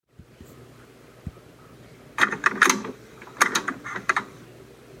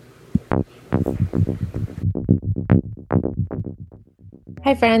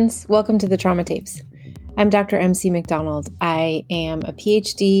Hi, friends. Welcome to the Trauma Tapes. I'm Dr. MC McDonald. I am a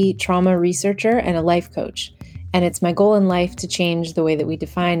PhD trauma researcher and a life coach, and it's my goal in life to change the way that we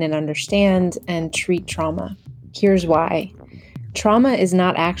define and understand and treat trauma. Here's why. Trauma is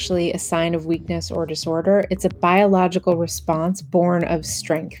not actually a sign of weakness or disorder. It's a biological response born of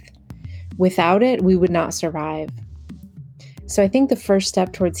strength. Without it, we would not survive. So I think the first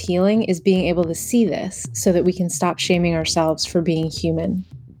step towards healing is being able to see this so that we can stop shaming ourselves for being human.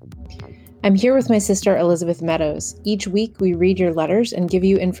 I'm here with my sister, Elizabeth Meadows. Each week, we read your letters and give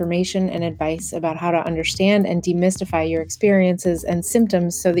you information and advice about how to understand and demystify your experiences and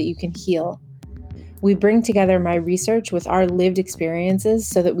symptoms so that you can heal. We bring together my research with our lived experiences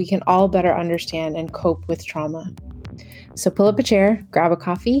so that we can all better understand and cope with trauma. So pull up a chair, grab a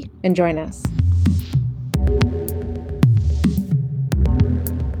coffee, and join us.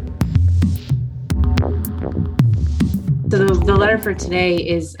 So the letter for today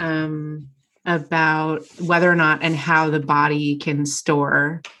is about whether or not and how the body can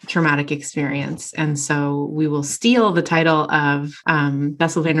store traumatic experience. And so we will steal the title of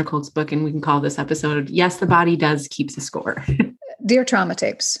Bessel van der Kolk's book, and we can call this episode, Yes, the Body Does Keep the Score. Dear Trauma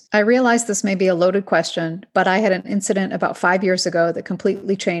Tapes, I realize this may be a loaded question, but I had an incident about 5 years ago that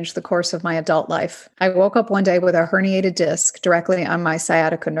completely changed the course of my adult life. I woke up one day with a herniated disc directly on my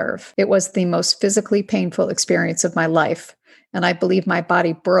sciatica nerve. It was the most physically painful experience of my life, and I believe my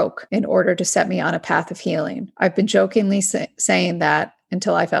body broke in order to set me on a path of healing. I've been jokingly saying that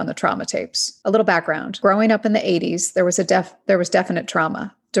until I found the Trauma Tapes. A little background. Growing up in the 80s, there was definite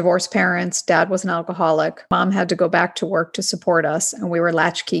trauma. Divorced parents, dad was an alcoholic, mom had to go back to work to support us, and we were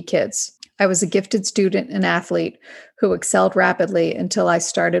latchkey kids. I was a gifted student and athlete who excelled rapidly until I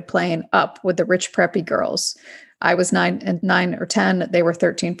started playing up with the rich preppy girls. I was 9 or 10, they were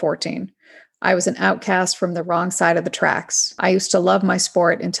 13, 14. I was an outcast from the wrong side of the tracks. I used to love my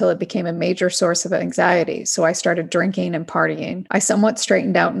sport until it became a major source of anxiety, so I started drinking and partying. I somewhat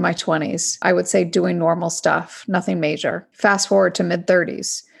straightened out in my 20s. I would say doing normal stuff, nothing major. Fast forward to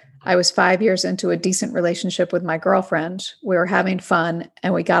mid-30s. I was 5 years into a decent relationship with my girlfriend. We were having fun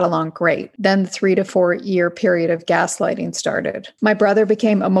and we got along great. Then the 3 to 4 year period of gaslighting started. My brother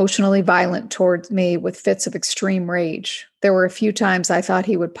became emotionally violent towards me with fits of extreme rage. There were a few times I thought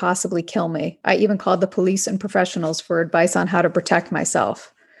he would possibly kill me. I even called the police and professionals for advice on how to protect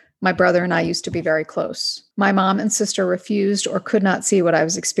myself. My brother and I used to be very close. My mom and sister refused or could not see what I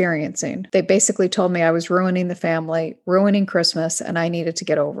was experiencing. They basically told me I was ruining the family, ruining Christmas, and I needed to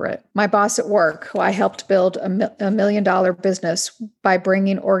get over it. My boss at work, who I helped build a $1 million business by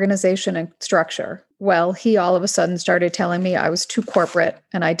bringing organization and structure, well, he all of a sudden started telling me I was too corporate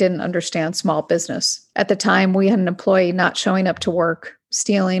and I didn't understand small business. At the time, we had an employee not showing up to work,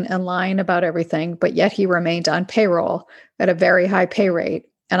 stealing and lying about everything, but yet he remained on payroll at a very high pay rate.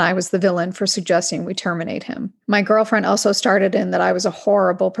 And I was the villain for suggesting we terminate him. My girlfriend also started in that I was a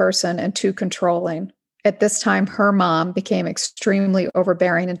horrible person and too controlling. At this time, her mom became extremely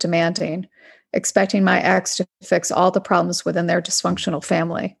overbearing and demanding, expecting my ex to fix all the problems within their dysfunctional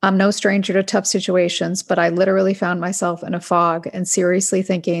family. I'm no stranger to tough situations, but I literally found myself in a fog and seriously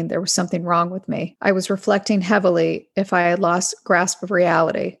thinking there was something wrong with me. I was reflecting heavily if I had lost grasp of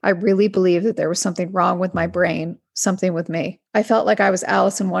reality. I really believed that there was something wrong with my brain, something with me. I felt like I was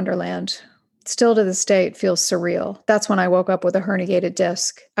Alice in Wonderland. Still to this day, it feels surreal. That's when I woke up with a herniated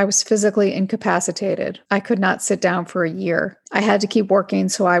disc. I was physically incapacitated. I could not sit down for a year. I had to keep working,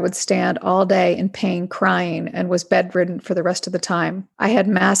 so I would stand all day in pain, crying, and was bedridden for the rest of the time. I had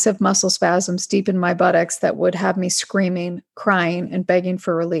massive muscle spasms deep in my buttocks that would have me screaming, crying, and begging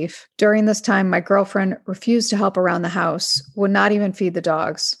for relief. During this time, my girlfriend refused to help around the house, would not even feed the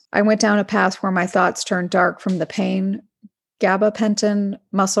dogs. I went down a path where my thoughts turned dark from the pain, gabapentin,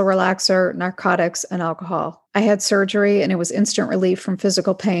 muscle relaxer, narcotics, and alcohol. I had surgery and it was instant relief from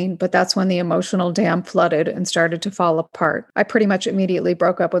physical pain, but that's when the emotional dam flooded and started to fall apart. I pretty much immediately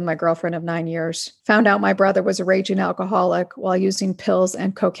broke up with my girlfriend of 9 years. Found out my brother was a raging alcoholic while using pills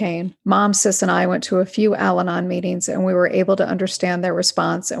and cocaine. Mom, sis, and I went to a few Al-Anon meetings and we were able to understand their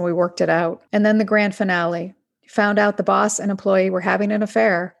response and we worked it out. And then the grand finale. Found out the boss and employee were having an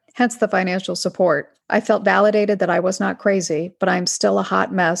affair, hence the financial support. I felt validated that I was not crazy, but I'm still a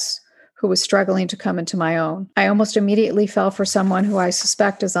hot mess who was struggling to come into my own. I almost immediately fell for someone who I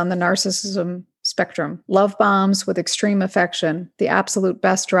suspect is on the narcissism spectrum. Love bombs with extreme affection, the absolute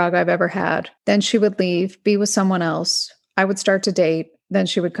best drug I've ever had. Then she would leave, be with someone else. I would start to date, then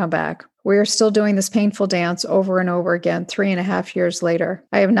she would come back. We are still doing this painful dance over and over again 3.5 years later.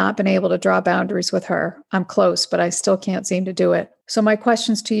 I have not been able to draw boundaries with her. I'm close, but I still can't seem to do it. So my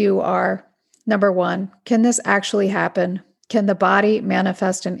questions to you are, number one, can this actually happen? Can the body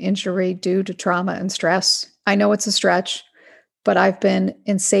manifest an injury due to trauma and stress? I know it's a stretch, but I've been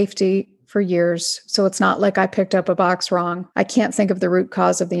in safety for years, so it's not like I picked up a box wrong. I can't think of the root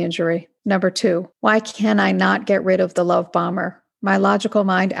cause of the injury. Number 2, why can I not get rid of the love bomber? My logical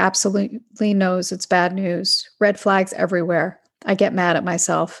mind absolutely knows it's bad news. Red flags everywhere. I get mad at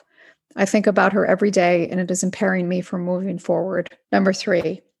myself. I think about her every day, and it is impairing me from moving forward. Number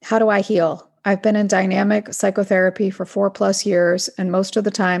 3, how do I heal? I've been in dynamic psychotherapy for 4+ years, and most of the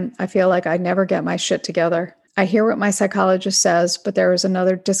time, I feel like I never get my shit together. I hear what my psychologist says, but there is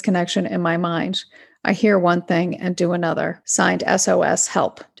another disconnection in my mind. I hear one thing and do another. Signed, SOS,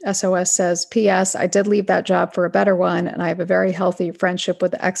 help. SOS says, P.S. I did leave that job for a better one, and I have a very healthy friendship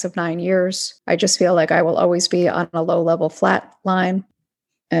with the ex of 9 years. I just feel like I will always be on a low-level flat line.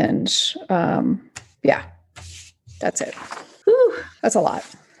 And yeah, that's it. Whew. That's a lot.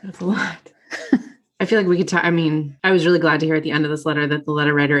 That's a lot. I feel like we could talk. I mean, I was really glad to hear at the end of this letter that the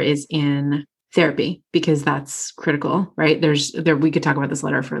letter writer is in therapy, because that's critical, right? We could talk about this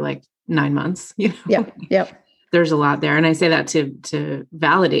letter for like 9 months, you know? Yep. There's a lot there. And I say that to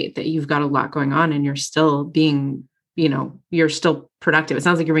validate that you've got a lot going on and you're still being, you're still productive. It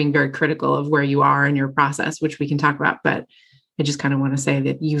sounds like you're being very critical of where you are in your process, which we can talk about, but I just kind of want to say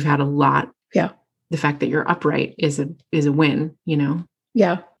that you've had a lot. Yeah. The fact that you're upright is a win,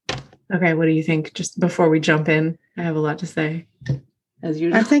 Yeah. Okay. What do you think? Just before we jump in, I have a lot to say, as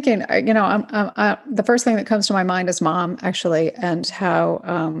usual. I'm thinking, the first thing that comes to my mind is mom, actually, and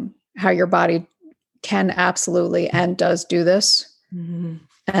how your body can absolutely and does do this. Mm-hmm.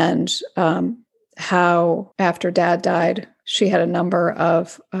 And how after dad died, she had a number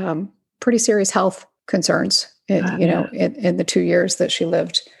of pretty serious health concerns, in the 2 years that she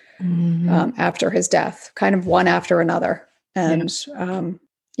lived after his death, kind of one after another. And,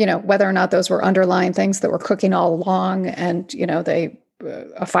 whether or not those were underlying things that were cooking all along and,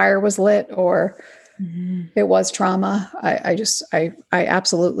 a fire was lit or it was trauma. I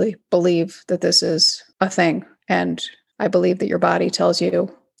absolutely believe that this is a thing. And I believe that your body tells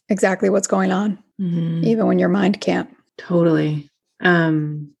you exactly what's going on, even when your mind can't. Totally.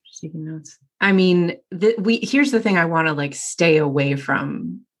 Just taking notes. I mean, here's the thing I want to stay away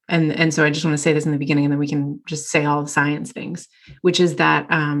from. And so I just want to say this in the beginning, and then we can just say all the science things, which is that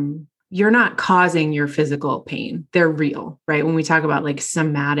you're not causing your physical pain. They're real, right? When we talk about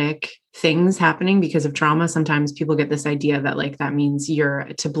somatic things happening because of trauma, sometimes people get this idea that that means you're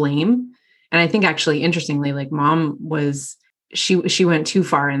to blame. And I think actually, interestingly, mom she went too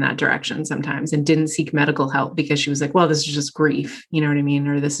far in that direction sometimes and didn't seek medical help because she was like, well, this is just grief. You know what I mean?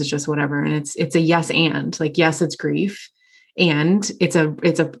 Or this is just whatever. And it's a yes. And yes, it's grief. And it's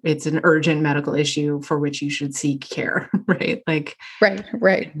an urgent medical issue for which you should seek care, right?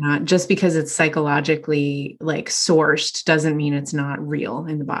 Right. Not just because it's psychologically sourced doesn't mean it's not real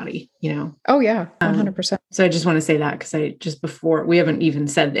in the body, Oh yeah, 100%. So I just want to say that because before we haven't even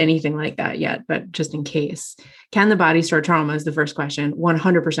said anything like that yet, but just in case, can the body store trauma is the first question.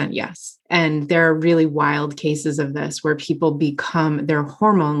 100% yes. And there are really wild cases of this where people their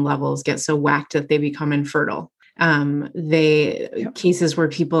hormone levels get so whacked that they become infertile. Cases where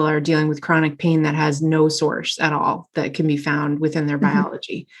people are dealing with chronic pain that has no source at all that can be found within their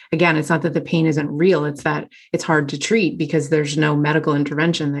biology. Again, it's not that the pain isn't real. It's that it's hard to treat because there's no medical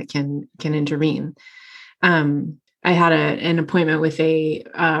intervention that can intervene. I had an appointment with a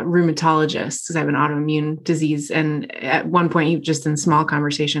rheumatologist because I have an autoimmune disease. And at one point, just in small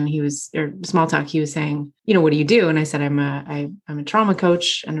conversation, small talk, he was saying, what do you do? And I said, I'm a trauma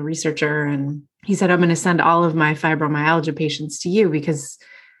coach and a researcher. And he said, I'm going to send all of my fibromyalgia patients to you because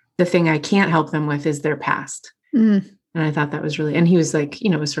the thing I can't help them with is their past. And I thought that was really, and he was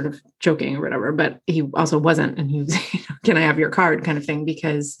was sort of joking or whatever, but he also wasn't. And he was, can I have your card kind of thing?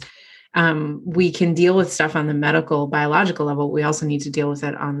 Because we can deal with stuff on the medical, biological level. We also need to deal with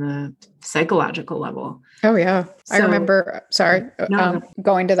it on the psychological level. Oh yeah. I remember,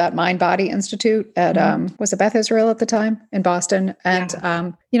 going to that Mind Body Institute at, was it Beth Israel at the time in Boston?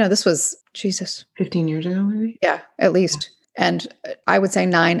 And, this was 15 years ago, maybe. Yeah, at least. Yeah. And I would say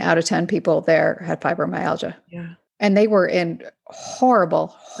 9 out of 10 people there had fibromyalgia. Yeah. And they were in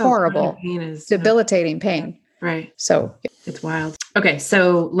horrible, debilitating pain. Right. So it's wild. Okay.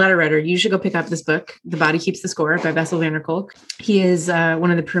 So letter writer, you should go pick up this book, The Body Keeps the Score by Bessel van der Kolk. He is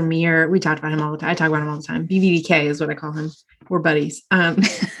one of the premier, we talked about him all the time. I talk about him all the time. BVDK is what I call him. We're buddies.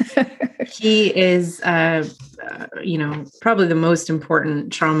 He is, probably the most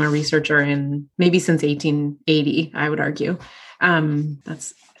important trauma researcher in maybe since 1880, I would argue.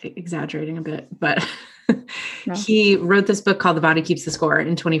 That's exaggerating a bit, but No. He wrote this book called The Body Keeps the Score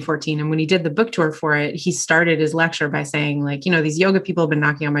in 2014. And when he did the book tour for it, he started his lecture by saying, like, these yoga people have been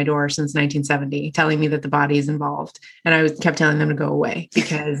knocking on my door since 1970, telling me that the body is involved. And I kept telling them to go away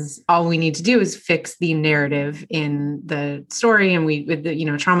because all we need to do is fix the narrative in the story.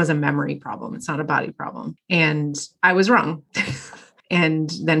 And trauma is a memory problem. It's not a body problem. And I was wrong.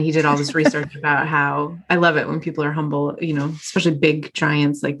 And then he did all this research about how I love it when people are humble, especially big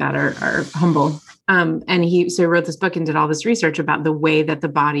giants like that are humble. And he wrote this book and did all this research about the way that the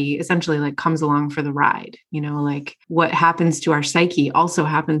body essentially like comes along for the ride, like what happens to our psyche also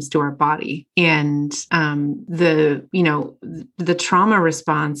happens to our body. And the trauma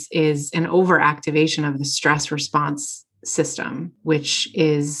response is an overactivation of the stress response system, which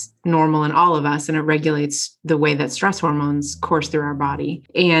is normal in all of us, and it regulates the way that stress hormones course through our body.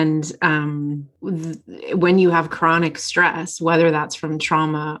 And when you have chronic stress, whether that's from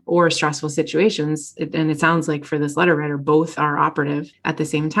trauma or stressful situations, and it sounds like for this letter writer, both are operative at the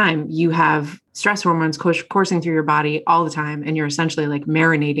same time, you have stress hormones coursing through your body all the time, and you're essentially like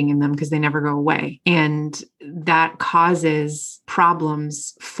marinating in them because they never go away. And that causes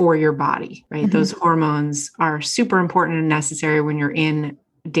problems for your body, right? Mm-hmm. Those hormones are super important and necessary when you're in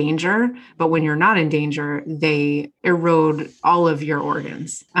danger, but when you're not in danger, they erode all of your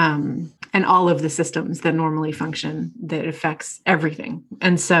organs and all of the systems that normally function, that affects everything.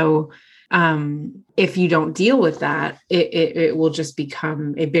 And so if you don't deal with that, it will just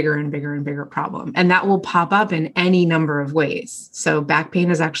become a bigger and bigger and bigger problem. And that will pop up in any number of ways. So back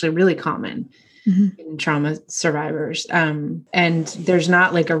pain is actually really common. Mm-hmm. in trauma survivors. And there's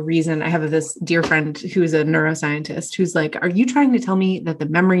not like a reason. I have this dear friend who's a neuroscientist who's like, are you trying to tell me that the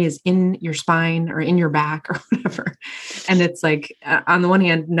memory is in your spine or in your back or whatever? And it's like, on the one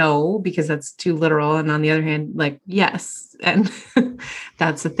hand, no, because that's too literal. And on the other hand, like, yes. And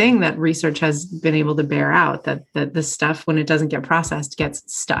that's the thing that research has been able to bear out, that this stuff, when it doesn't get processed, gets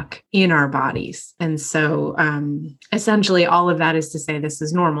stuck in our bodies. And so essentially all of that is to say this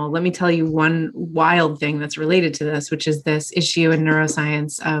is normal. Let me tell you one wild thing that's related to this, which is this issue in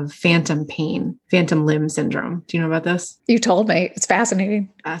neuroscience of phantom pain, phantom limb syndrome. Do you know about this? You told me. It's fascinating.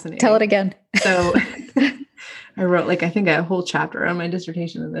 Fascinating. Tell it again. So I wrote I think a whole chapter on my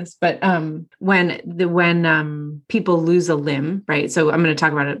dissertation of this, but when people lose a limb, right? So I'm going to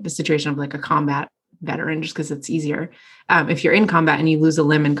talk about the situation of like a combat veteran, just because it's easier. If you're in combat and you lose a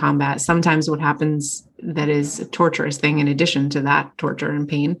limb in combat, sometimes what happens that is a torturous thing, in addition to that torture and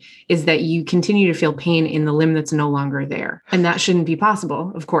pain, is that you continue to feel pain in the limb that's no longer there. And that shouldn't be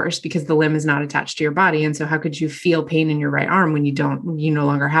possible, of course, because the limb is not attached to your body. And so how could you feel pain in your right arm when you no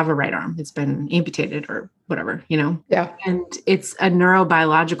longer have a right arm? It's been amputated or whatever, Yeah. And it's a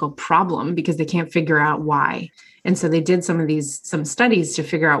neurobiological problem because they can't figure out why. And so they did some studies to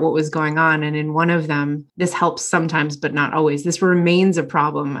figure out what was going on. And in one of them, this helps sometimes, but not always. This remains a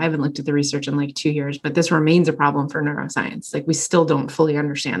problem. I haven't looked at the research in like 2 years, but this remains a problem for neuroscience. Like we still don't fully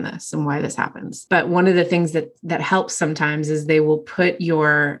understand this and why this happens. But one of the things that helps sometimes is they will put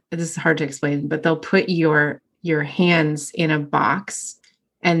this is hard to explain, but they'll put your hands in a box.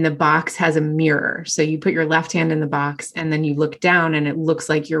 And the box has a mirror. So you put your left hand in the box and then you look down and it looks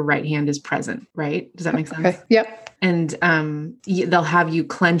like your right hand is present, right? Does that make sense? Okay. Yep. And they'll have you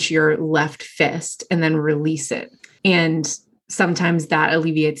clench your left fist and then release it. And sometimes that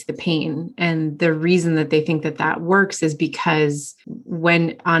alleviates the pain. And the reason that they think that works is because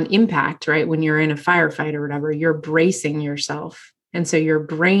when on impact, right, when you're in a firefight or whatever, you're bracing yourself. And so your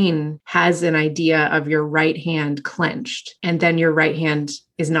brain has an idea of your right hand clenched, and then your right hand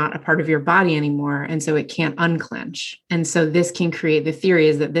is not a part of your body anymore. And so it can't unclench. And so the theory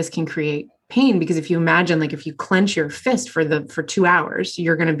is that this can create pain, because if you imagine, like if you clench your fist for 2 hours,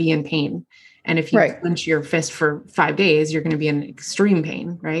 you're going to be in pain. And if you clench your fist for 5 days, you're going to be in extreme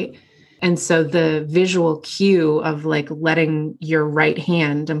pain, right? And so the visual cue of like letting your right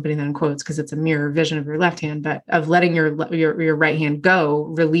hand, I'm putting that in quotes because it's a mirror vision of your left hand, but of letting your right hand go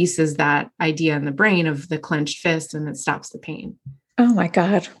releases that idea in the brain of the clenched fist, and it stops the pain. Oh my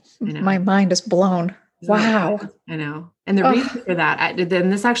God. My mind is blown. Wow. I know. And the reason for that,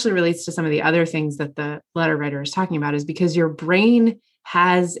 then this actually relates to some of the other things that the letter writer is talking about, is because your brain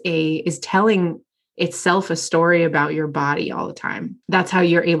is telling itself a story about your body all the time. That's how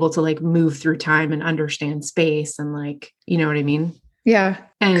you're able to like move through time and understand space and like, you know what I mean? Yeah.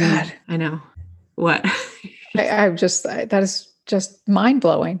 And God. I know. What? that is just mind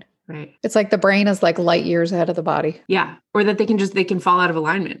blowing. Right. It's like the brain is like light years ahead of the body. Yeah. Or that they can fall out of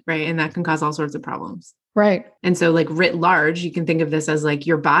alignment. Right. And that can cause all sorts of problems. Right. And so like writ large, you can think of this as like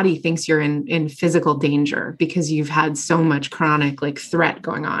your body thinks you're in physical danger because you've had so much chronic like threat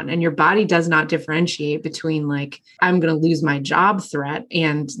going on. And your body does not differentiate between like, I'm going to lose my job threat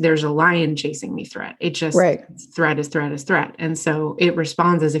and there's a lion chasing me threat. It just Right. threat is threat is threat. And so it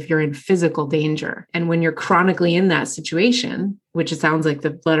responds as if you're in physical danger. And when you're chronically in that situation, which it sounds like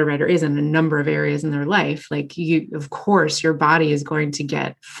the letter writer is in a number of areas in their life, like you, of course, your body is going to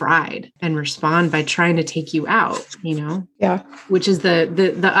get fried and respond by trying to take you out, you know? Yeah. Which is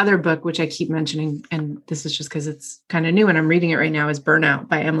the other book, which I keep mentioning. And this is just because it's kind of new and I'm reading it right now, is Burnout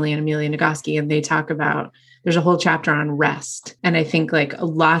by Emily and Amelia Nagoski. And they talk about, there's a whole chapter on rest. And I think like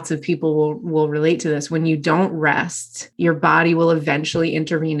lots of people will relate to this. When you don't rest, your body will eventually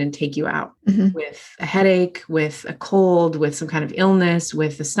intervene and take you out with a headache, with a cold, with some kind of illness,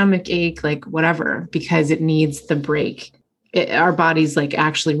 with a stomach ache, like whatever, because it needs the break. Our bodies like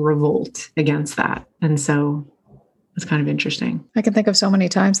actually revolt against that. And so it's kind of interesting. I can think of so many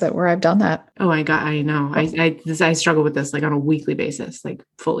times where I've done that. Oh, I know. I struggle with this like on a weekly basis, like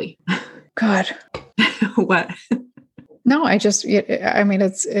fully. God. What? No, I mean,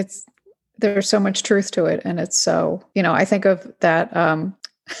 it's, there's so much truth to it. And it's so, I think of that,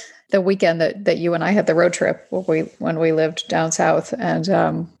 the weekend that you and I had the road trip when we lived down south,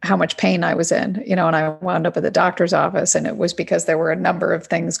 and how much pain I was in, and I wound up at the doctor's office, and it was because there were a number of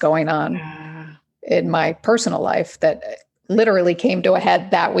things going on in my personal life that literally came to a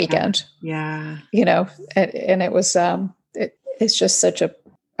head that weekend. Yeah. And it was, it's just such a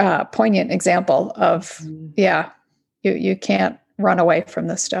poignant example of, you can't run away from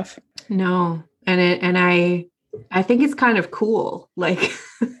this stuff. No. And I think it's kind of cool. Like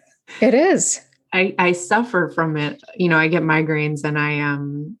it is. I suffer from it. I get migraines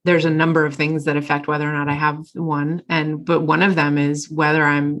and there's a number of things that affect whether or not I have one. But one of them is whether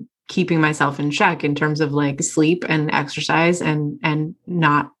I'm keeping myself in check in terms of like sleep and exercise and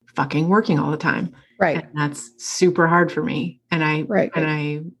not fucking working all the time. Right. And that's super hard for me.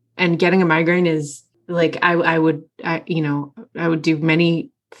 And getting a migraine is like, I would do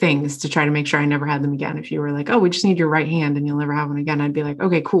many things to try to make sure I never had them again. If you were like, oh, we just need your right hand and you'll never have one again, I'd be like,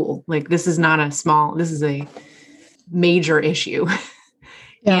 okay, cool. Like, this is a major issue.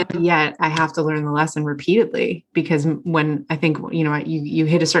 Yeah. And yet I have to learn the lesson repeatedly, because when I think, you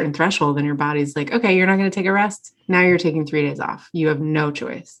hit a certain threshold and your body's like, okay, you're not going to take a rest. Now you're taking 3 days off. You have no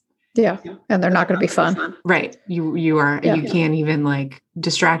choice. Yeah. And they're not going to be fun. Right. You can't even like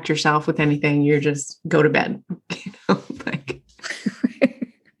distract yourself with anything. You're just go to bed, like,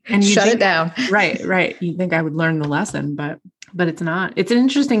 and shut it down. Right. You think I would learn the lesson, but it's not. It's an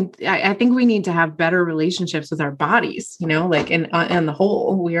interesting, I think we need to have better relationships with our bodies, like on the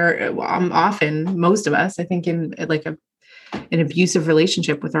whole, often, most of us, I think, in like an abusive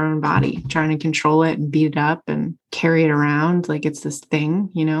relationship with our own body, trying to control it and beat it up and carry it around like it's this thing,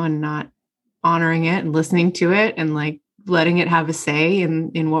 and not honoring it and listening to it and like letting it have a say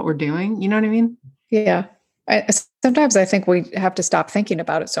in what we're doing. You know what I mean? Yeah. Sometimes I think we have to stop thinking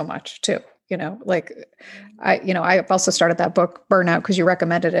about it so much too. I've also started that book Burnout because you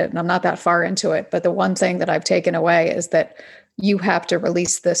recommended it, and I'm not that far into it. But the one thing that I've taken away is that you have to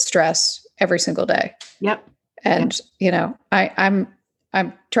release this stress every single day. Yep. And,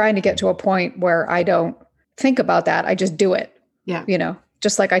 I'm trying to get to a point where I don't think about that. I just do it. Yeah.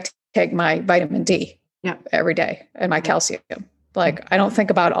 Just like I take my vitamin D every day and my calcium. Like, I don't think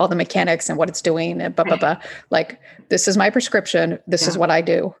about all the mechanics and what it's doing and blah, blah, blah. Like, this is my prescription. This is what I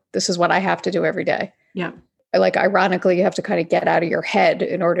do. This is what I have to do every day. Yeah. Like, ironically, you have to kind of get out of your head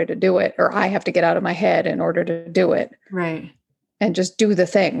in order to do it, or I have to get out of my head in order to do it. Right. And just do the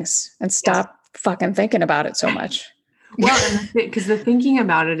things and stop fucking thinking about it so much. Well, because the thinking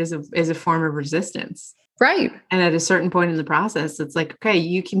about it is a form of resistance. Right. And at a certain point in the process, it's like, okay,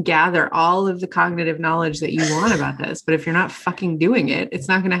 you can gather all of the cognitive knowledge that you want about this, but if you're not fucking doing it, it's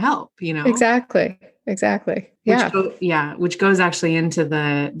not going to help, Exactly. Yeah. Which goes actually into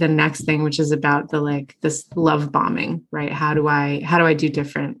the next thing, which is about this love bombing, right? How do I do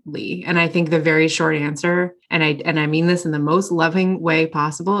differently? And I think the very short answer, and I mean this in the most loving way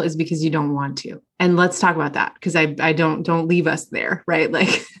possible, is because you don't want to. And let's talk about that, because I don't leave us there, right?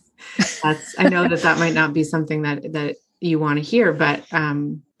 Like, I know that might not be something that you want to hear, but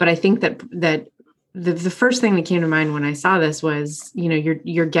I think that the first thing that came to mind when I saw this was,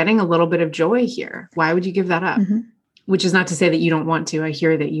 you're getting a little bit of joy here. Why would you give that up? Mm-hmm. Which is not to say that you don't want to. I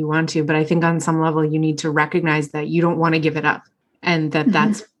hear that you want to, but I think on some level you need to recognize that you don't want to give it up, and that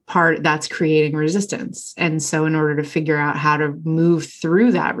that's creating resistance. And so in order to figure out how to move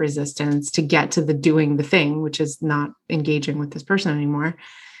through that resistance to get to the doing the thing, which is not engaging with this person anymore,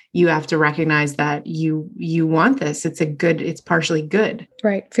 you have to recognize that you want this. It's partially good.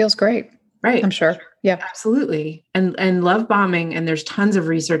 Right. Feels great. Right. I'm sure. Yeah. Absolutely. And love bombing, and there's tons of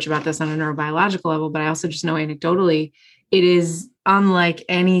research about this on a neurobiological level, but I also just know anecdotally, it is unlike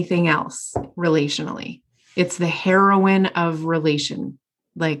anything else relationally. It's the heroine of relation,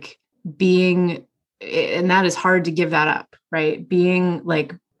 like being, and that is hard to give that up, right? Being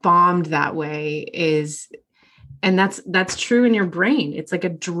like bombed that way is, and that's true in your brain. It's like a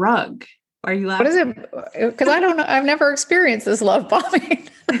drug. Are you laughing? What is it? Because I don't know. I've never experienced this love bombing.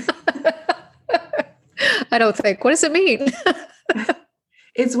 I don't think. What does it mean?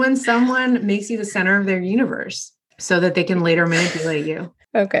 It's when someone makes you the center of their universe so that they can later manipulate you.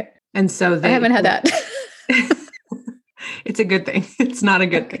 Okay. And so I haven't had that. It's a good thing. It's not a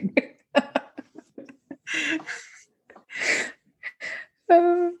good thing.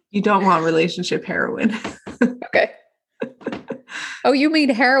 You don't want relationship heroin. Okay. Oh, you mean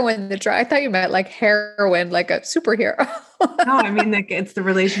heroin, the drug? I thought you meant like heroin, like a superhero. No, I mean, like, it's the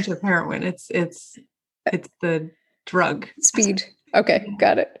relationship heroin. It's the drug. Speed. Okay.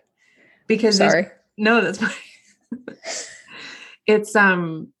 Got it. Because sorry. No, that's fine. It's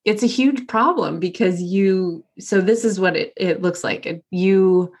a huge problem because so this is what it looks like.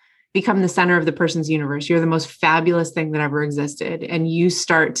 You become the center of the person's universe. You're the most fabulous thing that ever existed. And you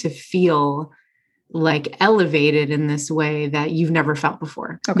start to feel like elevated in this way that you've never felt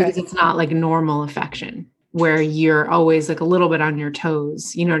before. Okay. Because it's not like normal affection where you're always like a little bit on your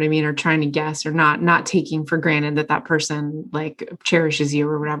toes, you know what I mean? Or trying to guess, or not taking for granted that person like cherishes you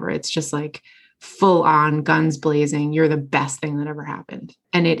or whatever. It's just like full on, guns blazing. You're the best thing that ever happened.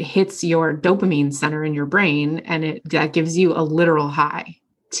 And it hits your dopamine center in your brain, and that gives you a literal high.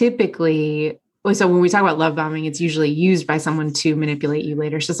 Typically, so when we talk about love bombing, it's usually used by someone to manipulate you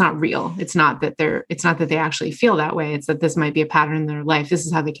later. So it's not real. It's not that they actually feel that way. It's that this might be a pattern in their life. This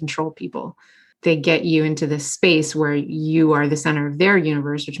is how they control people. They get you into this space where you are the center of their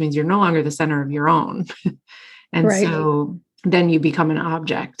universe, which means you're no longer the center of your own. And right. So then you become an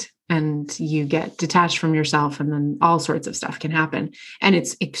object and you get detached from yourself, and then all sorts of stuff can happen. And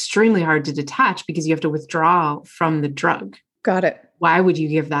it's extremely hard to detach because you have to withdraw from the drug. Got it. Why would you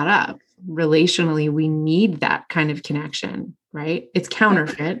give that up? Relationally, we need that kind of connection, right? It's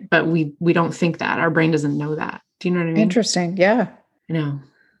counterfeit, but we don't think that. Our brain doesn't know that. Do you know what I mean? Interesting. Yeah. I know.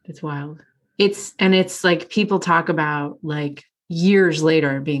 It's wild. It's like people talk about like years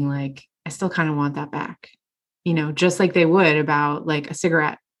later being like, I still kind of want that back, just like they would about like a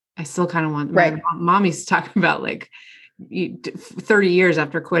cigarette. I still kind of want, right. Mom used to talk about like 30 years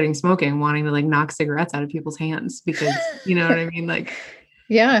after quitting smoking, wanting to like knock cigarettes out of people's hands because, you know what I mean? Like,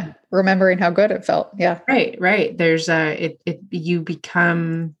 yeah. Remembering how good it felt. Yeah. Right. There's you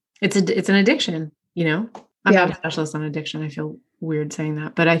become, it's an addiction, I'm not a specialist on addiction. I feel weird saying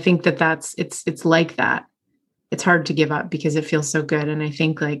that, but I think it's like that. It's hard to give up because it feels so good. And I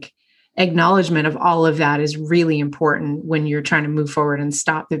think like acknowledgement of all of that is really important when you're trying to move forward and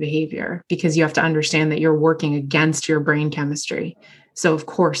stop the behavior, because you have to understand that you're working against your brain chemistry. So of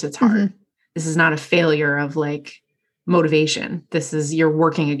course it's hard. Mm-hmm. This is not a failure of like motivation. You're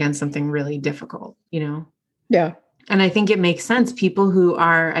working against something really difficult, Yeah. And I think it makes sense. People who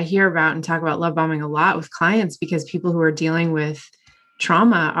I hear about and talk about love bombing a lot with clients, because people who are dealing with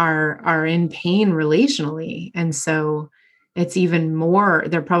trauma are in pain relationally. And so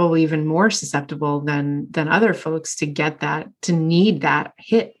they're probably even more susceptible than other folks to need that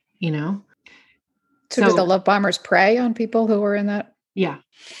hit, So do the love bombers prey on people who are in that? Yeah.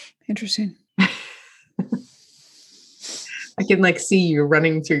 Interesting. I can like see you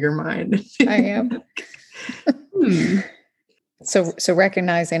running through your mind. I am. So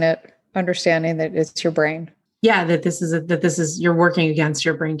recognizing it, understanding that it's your brain. Yeah. That you're working against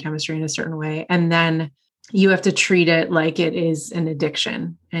your brain chemistry in a certain way. And then you have to treat it like it is an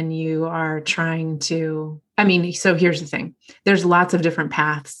addiction, and you are trying to, so here's the thing. There's lots of different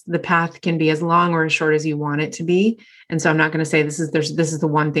paths. The path can be as long or as short as you want it to be. And so I'm not going to say this is the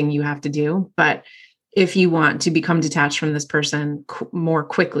one thing you have to do, but if you want to become detached from this person more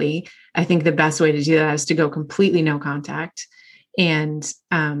quickly, I think the best way to do that is to go completely no contact and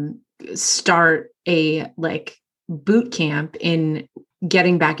start a like boot camp in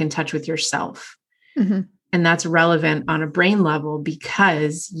getting back in touch with yourself. Mm-hmm. And that's relevant on a brain level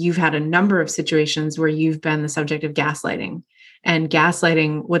because you've had a number of situations where you've been the subject of gaslighting. And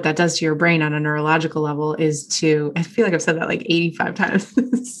gaslighting, what that does to your brain on a neurological level is I feel like I've said that like 85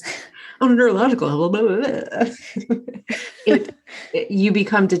 times. On a neurological level, blah, blah, blah. You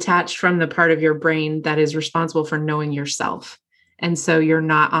become detached from the part of your brain that is responsible for knowing yourself. And so you're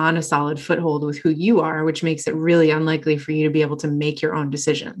not on a solid foothold with who you are, which makes it really unlikely for you to be able to make your own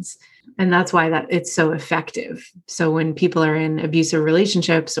decisions. And that's why that it's so effective. So when people are in abusive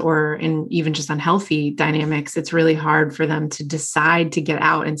relationships or in even just unhealthy dynamics, it's really hard for them to decide to get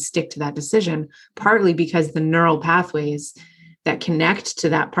out and stick to that decision, partly because the neural pathways that connect to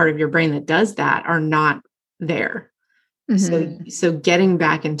that part of your brain that does that are not there. So getting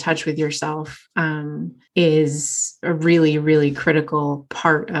back in touch with yourself is a really, really critical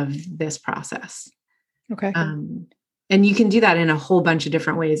part of this process. Okay. And you can do that in a whole bunch of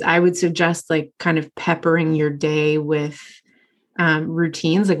different ways. I would suggest like kind of peppering your day with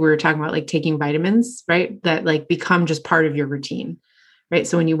routines, like we were talking about, like taking vitamins, right? That like become just part of your routine, right?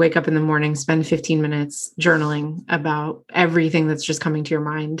 So when you wake up in the morning, spend 15 minutes journaling about everything that's just coming to your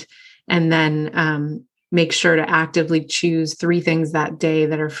mind. And then make sure to actively choose 3 things that day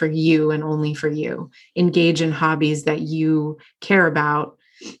that are for you and only for you. Engage in hobbies that you care about,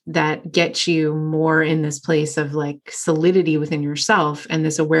 that get you more in this place of like solidity within yourself and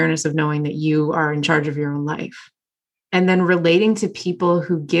this awareness of knowing that you are in charge of your own life. And then relating to people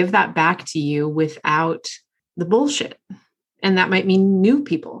who give that back to you without the bullshit. And that might mean new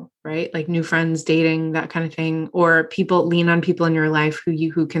people, right? Like new friends, dating, that kind of thing, or people, lean on people in your life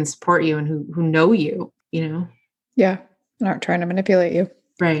who can support you and who know you, you know? Yeah. Not trying to manipulate you.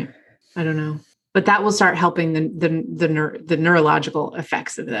 Right. I don't know. But that will start helping the neurological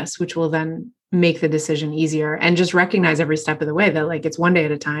effects of this, which will then make the decision easier, and just recognize every step of the way that like, it's one day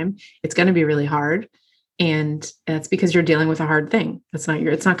at a time. It's going to be really hard. And that's because you're dealing with a hard thing. It's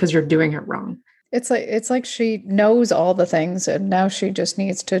not because you're doing it wrong. It's like she knows all the things and now she just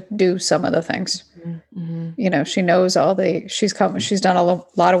needs to do some of the things. Mm-hmm. You know, she knows she's done a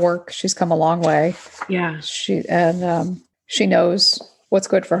lot of work. She's come a long way. Yeah. She knows what's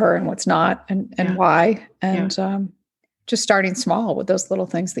good for her and what's not and why. And just starting small with those little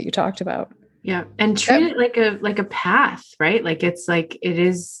things that you talked about. Yeah. And treat it like a path, right? Like it's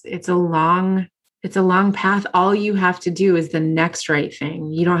a long path. All you have to do is the next right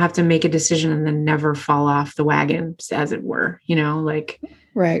thing. You don't have to make a decision and then never fall off the wagon, as it were, you know, like,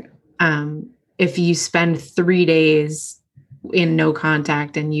 right. If you spend 3 days in no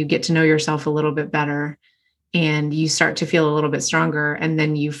contact and you get to know yourself a little bit better and you start to feel a little bit stronger, and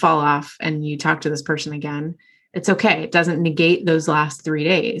then you fall off and you talk to this person again, it's okay. It doesn't negate those last 3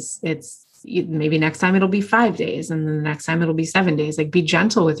 days. It's maybe next time it'll be 5 days, and then the next time it'll be 7 days. Like, be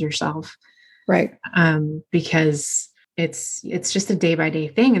gentle with yourself. Right. Because it's just a day by day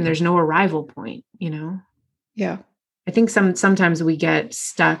thing and there's no arrival point, you know? Yeah. I think sometimes we get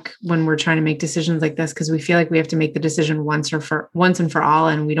stuck when we're trying to make decisions like this because we feel like we have to make the decision once and for all,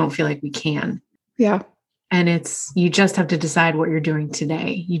 and we don't feel like we can. Yeah. And you just have to decide what you're doing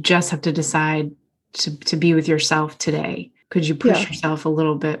today. You just have to decide to be with yourself today. Could you push yourself a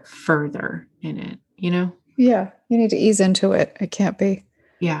little bit further in it, you know? Yeah. You need to ease into it. It can't be.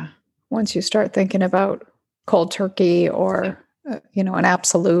 Yeah. Once you start thinking about cold turkey or, an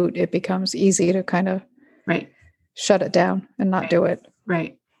absolute, it becomes easy to kind of shut it down and not do it.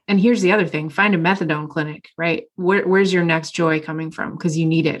 Right. And here's the other thing. Find a methadone clinic, right? Where's your next joy coming from? Because you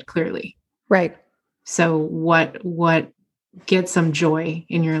need it, clearly. Right. So what get some joy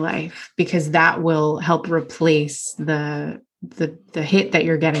in your life, because that will help replace the hit that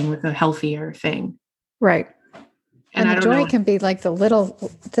you're getting with a healthier thing. Right. And the joy can be like the little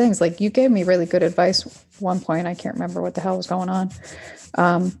things. Like, you gave me really good advice one point. I can't remember what the hell was going on.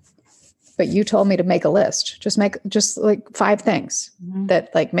 But you told me to make a list, just like 5 things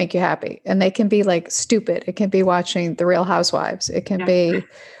that like make you happy. And they can be like stupid. It can be watching The Real Housewives. It can be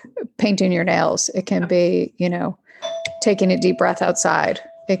painting your nails. It can be, taking a deep breath outside.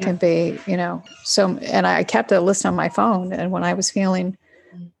 It can be, and I kept a list on my phone. And when I was feeling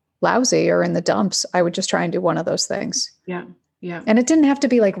lousy or in the dumps, I would just try and do one of those things. Yeah. Yeah. And it didn't have to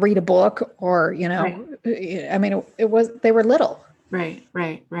be like read a book or, I mean, they were little. Right.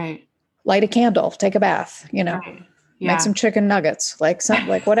 Light a candle, take a bath, make some chicken nuggets, like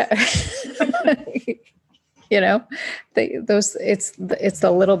whatever, it's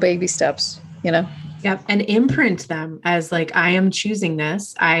the little baby steps, Yep. And imprint them as like, I am choosing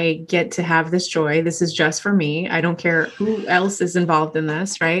this. I get to have this joy. This is just for me. I don't care who else is involved in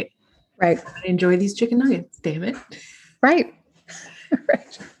this. Right. Right. I enjoy these chicken nuggets. Damn it. Right.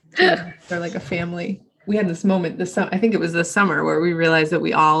 Right. Yeah, they're like a family. We had this moment I think it was this summer, where we realized that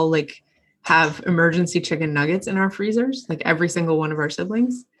we all like have emergency chicken nuggets in our freezers, like every single one of our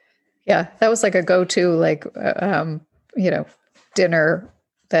siblings. Yeah. That was like a go-to, like, dinner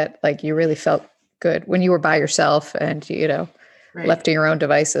that like you really felt good when you were by yourself and, left to your own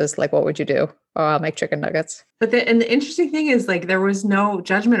devices. Like, what would you do? Oh, I'll make chicken nuggets. But the interesting thing is like, there was no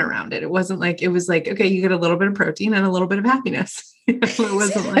judgment around it. It wasn't like, it was like, okay, you get a little bit of protein and a little bit of happiness. It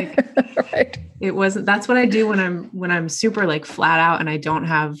wasn't like, right. it wasn't, that's what I do when I'm super like flat out and I don't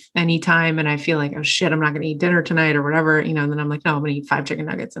have any time and I feel like, oh shit, I'm not going to eat dinner tonight or whatever, and then I'm like, no, I'm going to eat 5 chicken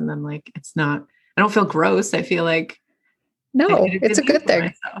nuggets. And then like, it's not, I don't feel gross. I feel like, no, it's a good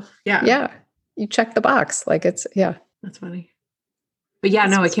thing. Myself. Yeah. Yeah. You check the box. Like yeah. That's funny. But yeah,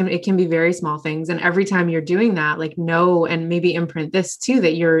 no, it can be very small things. And every time you're doing that, like know, and maybe imprint this too,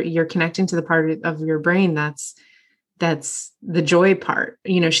 that you're connecting to the part of your brain that's the joy part.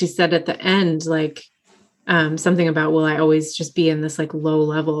 She said at the end, like something about, will I always just be in this like low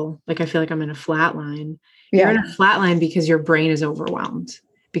level? Like, I feel like I'm in a flat line. Yeah. You're in a flat line because your brain is overwhelmed,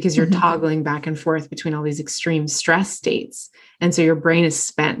 because you're toggling back and forth between all these extreme stress states. And so your brain is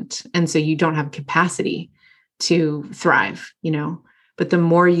spent. And so you don't have capacity to thrive, but the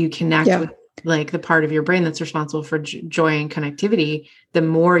more you connect with like the part of your brain that's responsible for joy and connectivity, the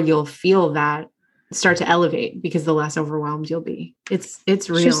more you'll feel that start to elevate, because the less overwhelmed you'll be. It's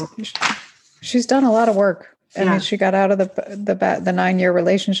real. She's done a lot of work. I mean, she got out of the 9-year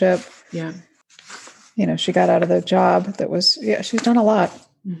relationship. Yeah. She got out of the job that was, she's done a lot.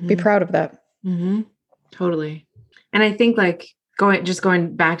 Mm-hmm. Be proud of that. Mm-hmm. Totally. And I think like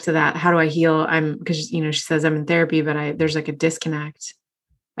going back to that, how do I heal? Because she says I'm in therapy, but there's like a disconnect.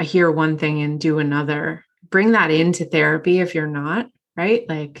 I hear one thing and do another. Bring that into therapy if you're not, right?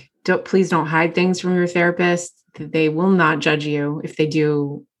 Like, please don't hide things from your therapist. They will not judge you. If they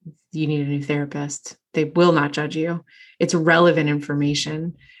do, you need a new therapist. They will not judge you. It's relevant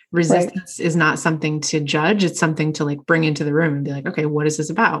information. Resistance is not something to judge. It's something to like bring into the room and be like, okay, what is this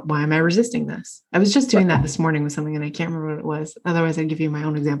about? Why am I resisting this? I was just doing that this morning with something and I can't remember what it was. Otherwise I'd give you my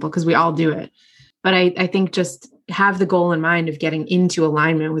own example, because we all do it. But I think just have the goal in mind of getting into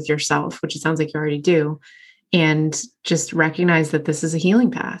alignment with yourself, which it sounds like you already do. And just recognize that this is a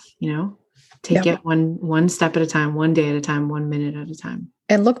healing path, take it one step at a time, one day at a time, 1 minute at a time.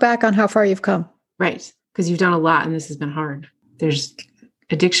 And look back on how far you've come. Right. Because you've done a lot and this has been hard. There's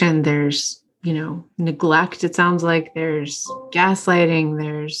addiction, there's, neglect. It sounds like there's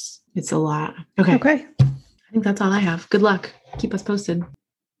gaslighting. It's a lot. Okay. I think that's all I have. Good luck. Keep us posted.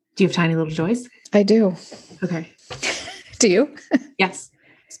 Do you have tiny little joys? I do. Okay. Do you? Yes.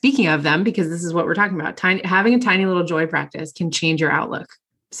 Speaking of them, because this is what we're talking about, having a tiny little joy practice can change your outlook.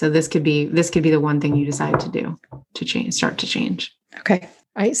 So this could be the one thing you decide to do to start to change. Okay.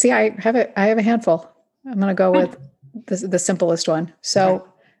 I have a handful. I'm going to go with the simplest one. So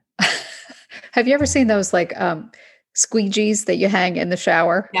have you ever seen those like squeegees that you hang in the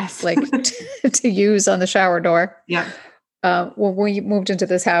shower? Yes. Like to use on the shower door? Yeah. When we moved into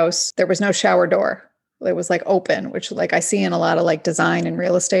this house, there was no shower door. It was like open, which like I see in a lot of like design and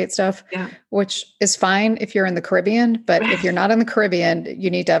real estate stuff, which is fine if you're in the Caribbean, but if you're not in the Caribbean,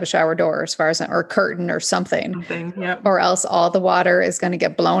 you need to have a shower door or a curtain or something. Or else all the water is going to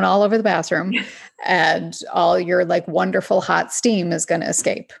get blown all over the bathroom and all your like wonderful hot steam is going to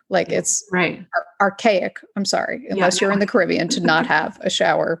escape. Like it's archaic. I'm sorry, unless you're in the Caribbean to not have a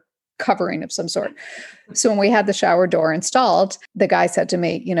shower covering of some sort. So when we had the shower door installed, the guy said to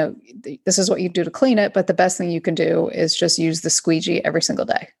me, this is what you do to clean it, but the best thing you can do is just use the squeegee every single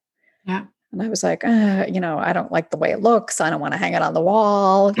day. Yeah. And I was like, I don't like the way it looks. I don't want to hang it on the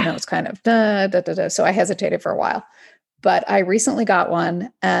wall. It's kind of da, da, da, da. So I hesitated for a while, but I recently got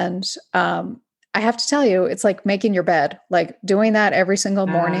one. And I have to tell you, it's like making your bed. Like doing that every single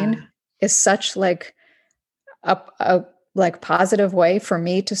morning is such like a like positive way for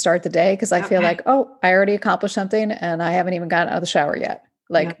me to start the day. Cause I feel like, I already accomplished something and I haven't even gotten out of the shower yet.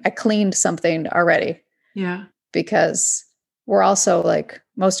 Like I cleaned something already. Yeah. Because we're also like,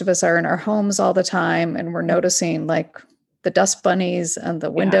 most of us are in our homes all the time and we're noticing like the dust bunnies and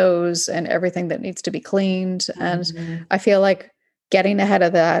the windows and everything that needs to be cleaned. And I feel like getting ahead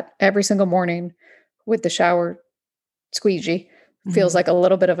of that every single morning with the shower squeegee feels like a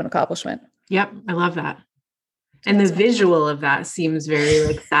little bit of an accomplishment. Yep. I love that. And the visual of that seems very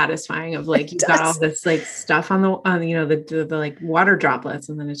like satisfying of like, you've got all this like stuff on the like water droplets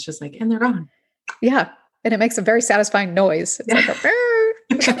and then it's just like, and they're gone. Yeah. And it makes a very satisfying noise. It's like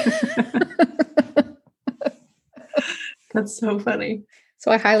That's so funny.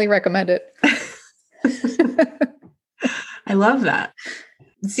 So I highly recommend it. I love that.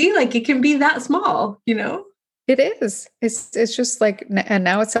 See, like it can be that small, It is. It's just like, and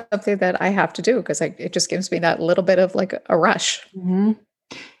now it's something that I have to do because it just gives me that little bit of like a rush. Mm-hmm.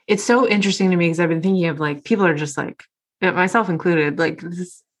 It's so interesting to me because I've been thinking of like, people are just like, myself included, like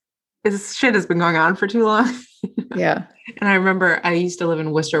this shit has been going on for too long. Yeah. And I remember I used to live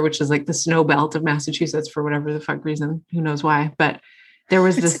in Worcester, which is like the snow belt of Massachusetts for whatever the fuck reason, who knows why. But there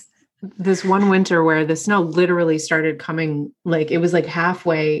was this one winter where the snow literally started coming, like it was like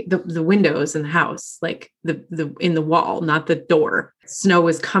halfway the windows in the house, like the in the wall, not the door. Snow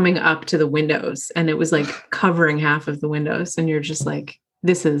was coming up to the windows and it was like covering half of the windows. And you're just like,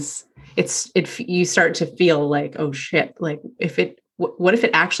 you start to feel like, oh shit, like what if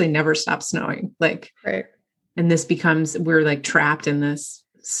it actually never stops snowing? Like, right. And this becomes, we're like trapped in this,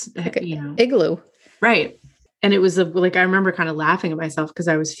 like igloo. Right. And it was like, I remember kind of laughing at myself because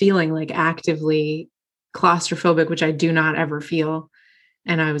I was feeling like actively claustrophobic, which I do not ever feel.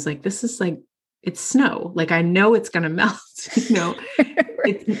 And I was like, this is like, it's snow. Like, I know it's going to melt,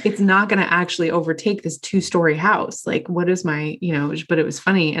 it's not going to actually overtake this 2-story house. Like, what is my, but it was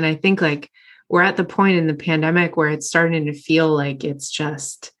funny. And I think like, we're at the point in the pandemic where it's starting to feel like it's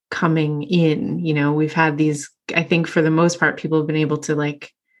just coming in, we've had these, I think for the most part, people have been able to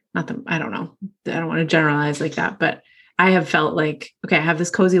like, I don't know, I don't want to generalize like that, but I have felt like, okay, I have this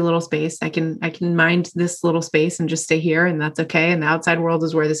cozy little space. I can mind this little space and just stay here and that's okay. And the outside world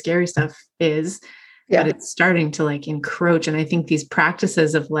is where the scary stuff is, but it's starting to like encroach. And I think these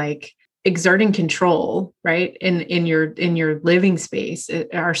practices of like exerting control, right, in your living space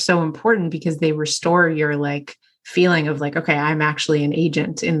are so important because they restore your like feeling of like, okay, I'm actually an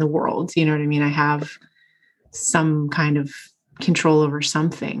agent in the world. You know what I mean? I have some kind of control over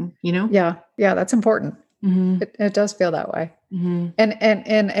something, Yeah. Yeah. That's important. Mm-hmm. It does feel that way. Mm-hmm. And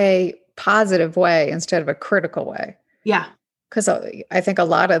in a positive way instead of a critical way. Yeah. Because I think a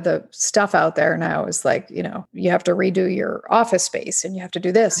lot of the stuff out there now is like, you have to redo your office space and you have to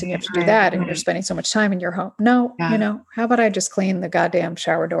do this and you have to do that. And you're spending so much time in your home. No, how about I just clean the goddamn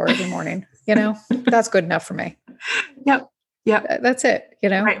shower door every morning? That's good enough for me. Yep. That's it,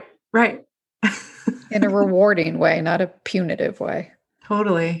 Right. In a rewarding way, not a punitive way.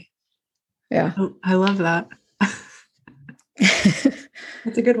 Totally. Yeah. I love that.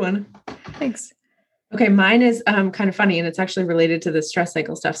 That's a good one. Thanks. Okay. Mine is kind of funny and it's actually related to the stress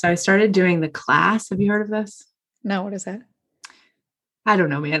cycle stuff. So I started doing the class. Have you heard of this? No, what is that? I don't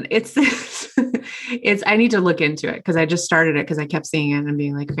know, man. I need to look into it because I just started it because I kept seeing it and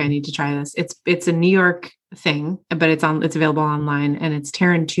being like, okay, I need to try this. It's a New York thing, but it's available online and it's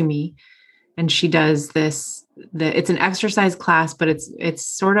Taryn Toomey. And she does this, it's an exercise class, but it's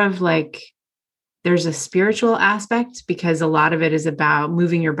sort of like there's a spiritual aspect because a lot of it is about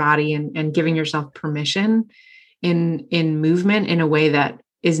moving your body and giving yourself permission in movement in a way that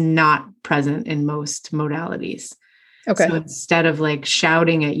is not present in most modalities. Okay. So instead of like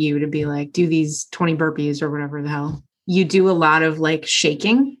shouting at you to be like, do these 20 burpees or whatever the hell, you do a lot of like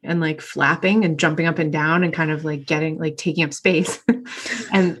shaking and like flapping and jumping up and down and kind of like taking up space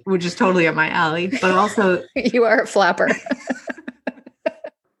and which is totally up my alley, but also you are a flapper.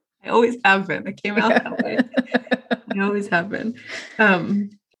 I always have been. I came out that way. I always have been.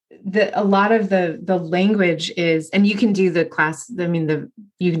 A lot of the language is, and you can do the class. I mean,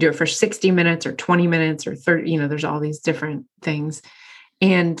 you can do it for 60 minutes or 20 minutes or 30, there's all these different things.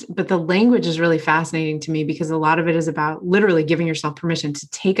 But the language is really fascinating to me because a lot of it is about literally giving yourself permission to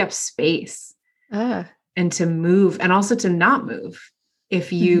take up space and to move and also to not move.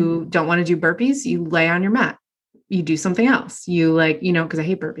 If you don't want to do burpees, you lay on your mat, you do something else. You because I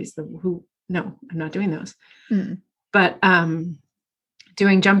hate burpees. No, I'm not doing those. But,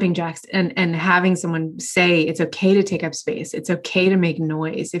 doing jumping jacks and having someone say, it's okay to take up space. It's okay to make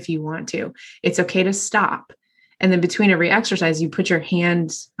noise if you want to, it's okay to stop. And then between every exercise, you put your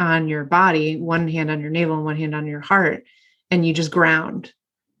hand on your body, one hand on your navel and one hand on your heart, and you just ground.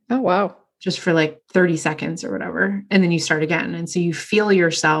 Oh, wow. Just for like 30 seconds or whatever. And then you start again. And so you feel your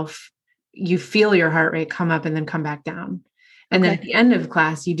heart rate come up and then come back down. And then at the end of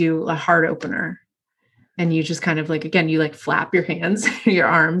class, you do a heart opener. And you just kind of like, again, you like flap your hands, your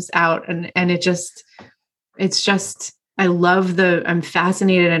arms out. And it's just, I'm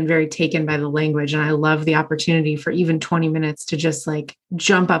fascinated and very taken by the language. And I love the opportunity for even 20 minutes to just like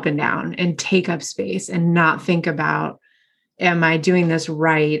jump up and down and take up space and not think about, am I doing this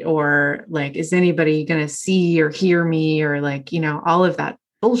right? Or like, is anybody going to see or hear me? Or like, all of that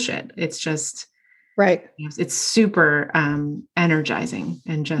bullshit. It's just, right. It's super energizing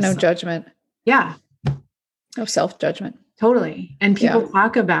and just no judgment. Yeah. No self-judgment. Totally. And people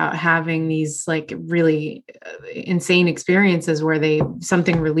talk about having these like really insane experiences where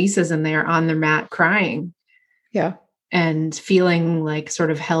something releases and they're on their mat crying. Yeah. And feeling like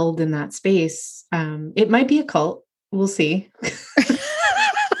sort of held in that space. It might be a cult. We'll see.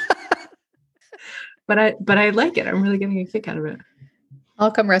 But I like it. I'm really getting a kick out of it.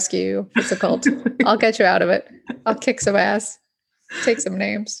 I'll come rescue you. It's a cult. I'll get you out of it. I'll kick some ass, take some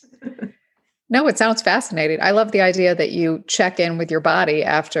names. No, it sounds fascinating. I love the idea that you check in with your body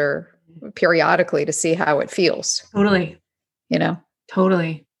after periodically to see how it feels. Totally. You know?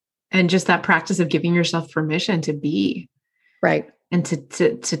 Totally. And just that practice of giving yourself permission to be. Right. And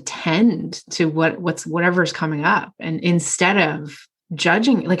to tend to whatever's coming up. And instead of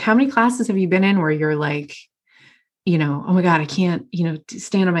judging, like, how many classes have you been in where you're like, you know, oh my God, I can't, you know,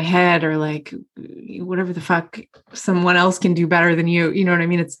 stand on my head, or like whatever the fuck, someone else can do better than you. You know what I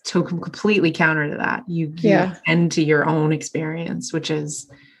mean? It's completely counter to that. You tend to your own experience, which is,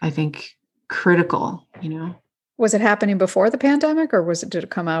 I think, critical, you know? Was it happening before the pandemic, or did it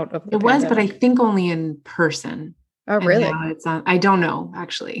come out of the pandemic? Was, but I think only in person. Oh, really? Now it's on, I don't know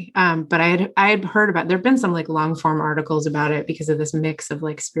actually. But I had heard about, there've been some like long form articles about it because of this mix of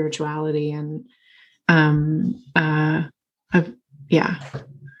like spirituality and, yeah.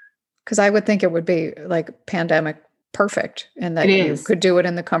 Cause I would think it would be like pandemic perfect, and that you could do it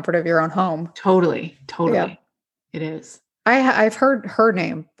in the comfort of your own home. Totally. Yeah. It is. I've heard her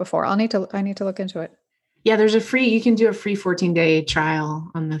name before. I need to look into it. Yeah. You can do a free 14-day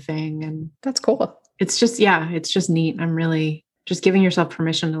trial on the thing. And that's cool. It's just neat. I'm really just giving yourself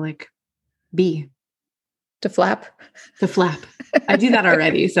permission to like be. To flap. I do that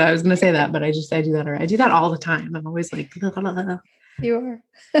already. So I was going to say that, but I do that already. I do that all the time. I'm always like, blah, blah, blah. You are.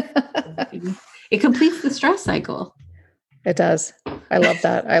 It completes the stress cycle. It does. I love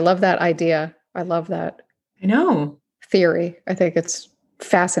that. I love that idea. I love that. I know. Theory. I think it's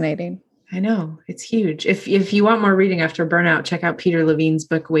fascinating. I know. It's huge. If you want more reading after burnout, check out Peter Levine's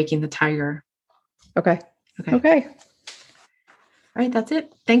book, Waking the Tiger. Okay. All right. That's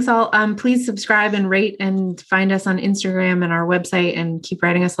it. Thanks all. Please subscribe and rate, and find us on Instagram and our website, and keep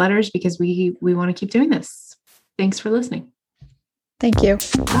writing us letters because we want to keep doing this. Thanks for listening. Thank you.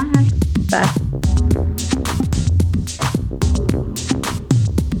 Bye. Bye.